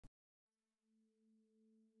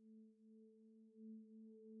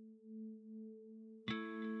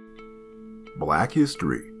Black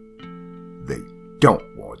history they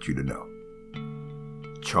don't want you to know.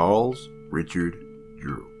 Charles Richard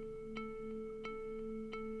Drew.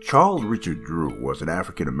 Charles Richard Drew was an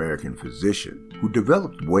African-American physician who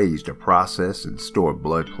developed ways to process and store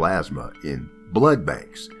blood plasma in blood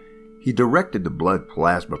banks. He directed the blood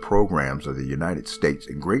plasma programs of the United States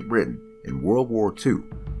and Great Britain in World War II,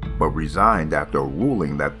 but resigned after a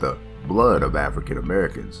ruling that the blood of African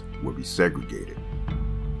Americans would be segregated.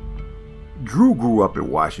 Drew grew up in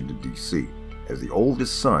Washington, D.C. as the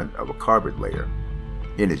oldest son of a carpet layer.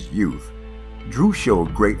 In his youth, Drew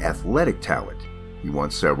showed great athletic talent. He won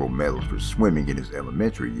several medals for swimming in his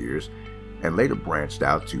elementary years and later branched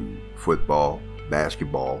out to football,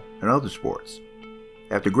 basketball, and other sports.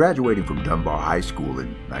 After graduating from Dunbar High School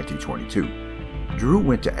in 1922, Drew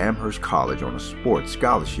went to Amherst College on a sports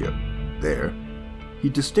scholarship. There, he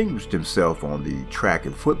distinguished himself on the track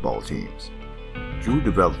and football teams. Drew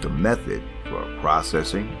developed a method for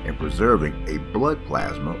processing and preserving a blood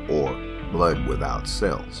plasma or blood without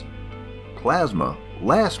cells. Plasma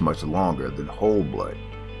lasts much longer than whole blood,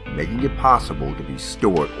 making it possible to be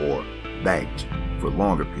stored or banked for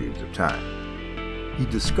longer periods of time. He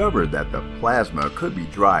discovered that the plasma could be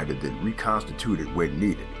dried and then reconstituted when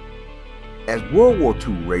needed. As World War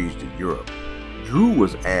II raged in Europe, Drew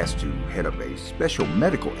was asked to head up a special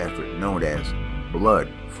medical effort known as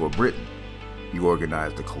Blood for Britain. He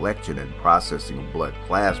organized the collection and processing of blood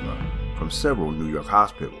plasma from several New York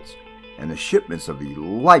hospitals and the shipments of the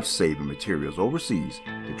life-saving materials overseas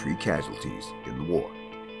to treat casualties in the war.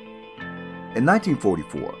 In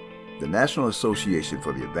 1944, the National Association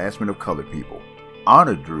for the Advancement of Colored People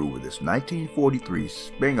honored Drew with his 1943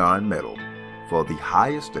 Spingarn Medal for the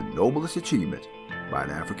highest and noblest achievement by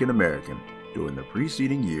an African American during the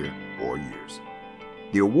preceding year or years.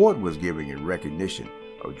 The award was given in recognition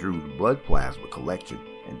of Drew's blood plasma collection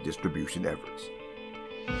and distribution efforts.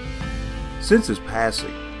 Since his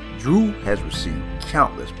passing, Drew has received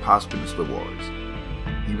countless posthumous awards.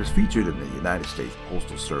 He was featured in the United States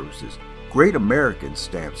Postal Service's Great American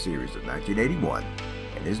Stamp Series of 1981,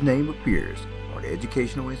 and his name appears on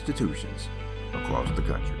educational institutions across the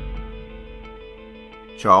country.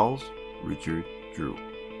 Charles Richard Drew.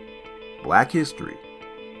 Black history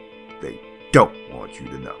they don't want you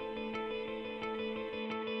to know.